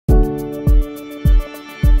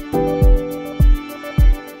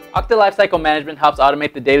Okta Lifecycle Management helps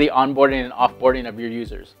automate the daily onboarding and offboarding of your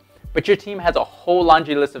users. But your team has a whole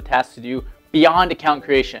laundry list of tasks to do beyond account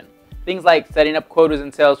creation. Things like setting up quotas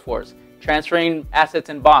in Salesforce, transferring assets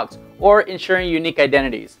in Box, or ensuring unique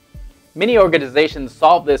identities. Many organizations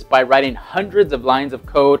solve this by writing hundreds of lines of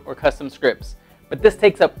code or custom scripts, but this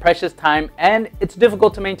takes up precious time and it's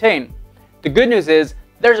difficult to maintain. The good news is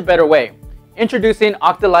there's a better way. Introducing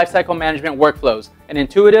Okta Lifecycle Management Workflows, an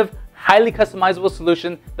intuitive, highly customizable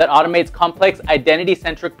solution that automates complex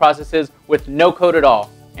identity-centric processes with no code at all.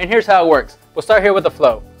 And here's how it works. We'll start here with a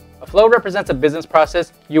flow. A flow represents a business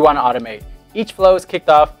process you want to automate. Each flow is kicked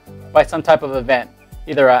off by some type of event,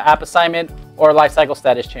 either an app assignment or a lifecycle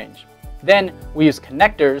status change. Then we use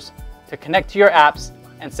connectors to connect to your apps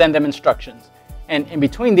and send them instructions. And in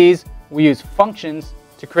between these, we use functions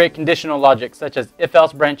to create conditional logic, such as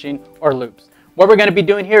if-else branching or loops. What we're going to be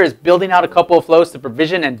doing here is building out a couple of flows to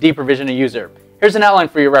provision and deprovision a user. Here's an outline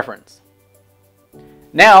for your reference.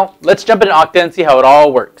 Now, let's jump into Okta and see how it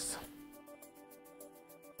all works.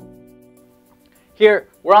 Here,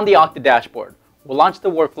 we're on the Okta dashboard. We'll launch the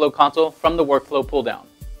workflow console from the workflow pull-down.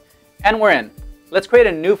 And we're in. Let's create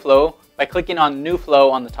a new flow by clicking on New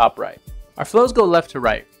Flow on the top right. Our flows go left to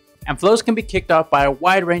right, and flows can be kicked off by a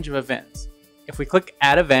wide range of events. If we click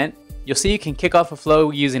Add Event, you'll see you can kick off a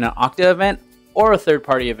flow using an Okta event or a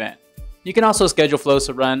third-party event. You can also schedule flows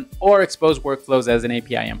to run or expose workflows as an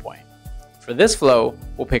API endpoint. For this flow,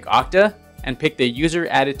 we'll pick Okta and pick the user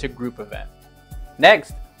added to group event.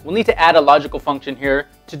 Next, we'll need to add a logical function here.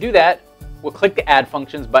 To do that, we'll click the Add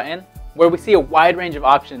Functions button, where we see a wide range of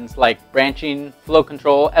options like branching, flow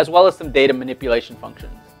control, as well as some data manipulation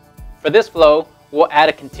functions. For this flow, we'll add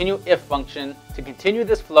a continue if function to continue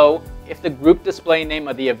this flow if the group display name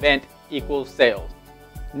of the event equals sales.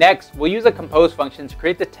 Next, we'll use a compose function to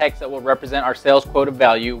create the text that will represent our sales quota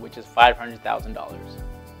value, which is $500,000.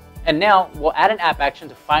 And now we'll add an app action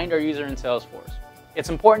to find our user in Salesforce. It's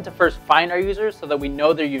important to first find our users so that we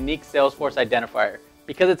know their unique Salesforce identifier,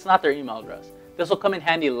 because it's not their email address. This will come in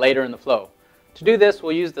handy later in the flow. To do this,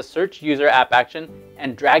 we'll use the search user app action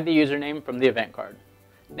and drag the username from the event card.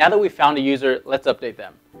 Now that we've found a user, let's update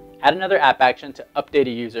them. Add another app action to update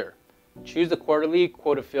a user. Choose the quarterly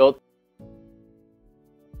quota field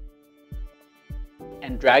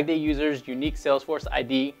and drag the user's unique Salesforce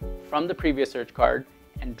ID from the previous search card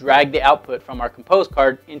and drag the output from our compose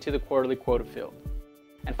card into the quarterly quota field.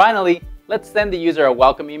 And finally, let's send the user a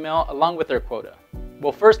welcome email along with their quota.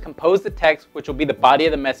 We'll first compose the text, which will be the body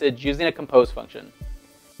of the message, using a compose function.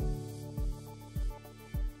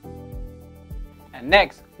 And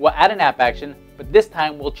next, we'll add an app action, but this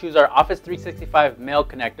time we'll choose our Office 365 mail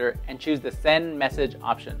connector and choose the send message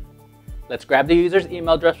option. Let's grab the user's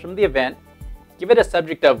email address from the event, give it a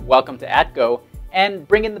subject of welcome to @go, and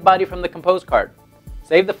bring in the body from the compose card.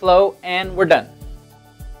 Save the flow, and we're done.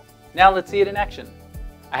 Now let's see it in action.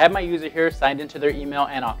 I have my user here signed into their email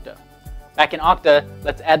and Okta. Back in Okta,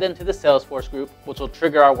 let's add them to the Salesforce group, which will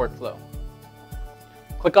trigger our workflow.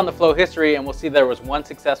 Click on the flow history and we'll see there was one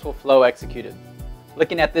successful flow executed.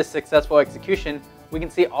 Looking at this successful execution, we can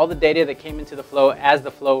see all the data that came into the flow as the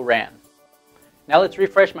flow ran. Now let's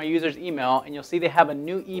refresh my user's email and you'll see they have a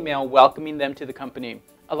new email welcoming them to the company,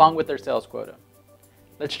 along with their sales quota.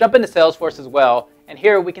 Let's jump into Salesforce as well, and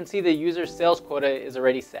here we can see the user's sales quota is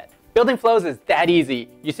already set. Building flows is that easy.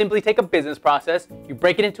 You simply take a business process, you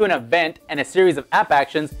break it into an event and a series of app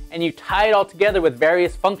actions, and you tie it all together with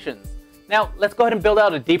various functions. Now let's go ahead and build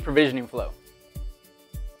out a deprovisioning flow.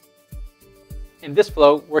 In this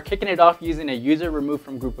flow, we're kicking it off using a user removed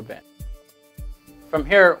from group event. From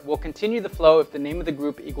here, we'll continue the flow if the name of the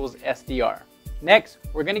group equals SDR. Next,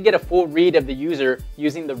 we're going to get a full read of the user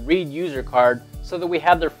using the read user card so that we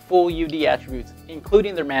have their full UD attributes,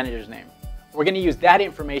 including their manager's name. We're going to use that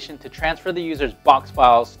information to transfer the user's Box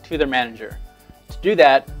files to their manager. To do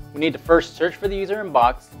that, we need to first search for the user in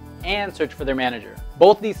Box and search for their manager.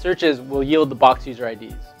 Both these searches will yield the Box user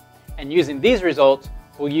IDs. And using these results,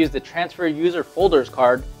 we'll use the transfer user folders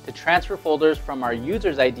card to transfer folders from our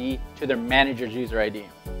user's ID to their manager's user ID.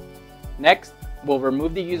 Next, we'll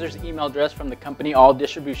remove the user's email address from the company all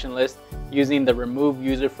distribution list using the remove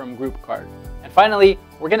user from group card. And finally,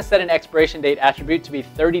 we're going to set an expiration date attribute to be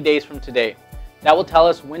 30 days from today. That will tell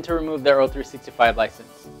us when to remove their O365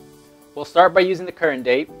 license. We'll start by using the current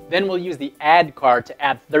date, then we'll use the add card to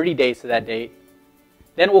add 30 days to that date.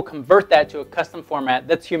 Then we'll convert that to a custom format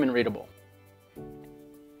that's human readable.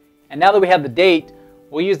 And now that we have the date,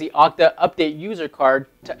 we'll use the Okta update user card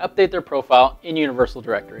to update their profile in Universal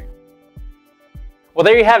Directory. Well,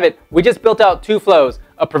 there you have it. We just built out two flows,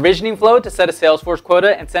 a provisioning flow to set a Salesforce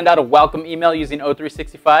quota and send out a welcome email using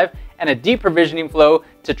O365, and a deprovisioning flow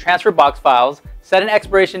to transfer box files, set an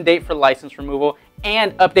expiration date for license removal,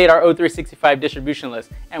 and update our O365 distribution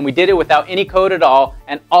list. And we did it without any code at all,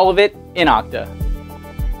 and all of it in Okta.